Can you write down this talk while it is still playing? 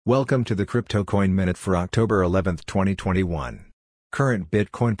Welcome to the Crypto Coin Minute for October 11, 2021. Current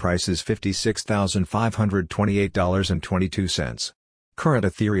Bitcoin price is $56,528.22. Current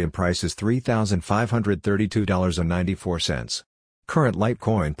Ethereum price is $3,532.94. Current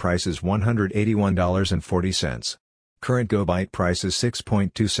Litecoin price is $181.40. Current GoByte price is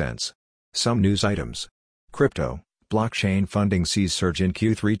 6.2 cents. Some news items. Crypto, blockchain funding sees surge in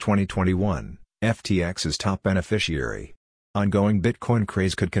Q3 2021, FTX is top beneficiary. Ongoing Bitcoin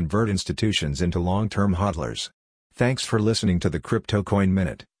craze could convert institutions into long-term hodlers. Thanks for listening to the Crypto Coin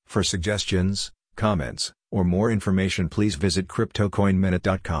Minute. For suggestions, comments, or more information, please visit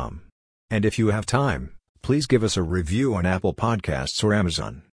cryptocoinminute.com. And if you have time, please give us a review on Apple Podcasts or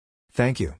Amazon. Thank you.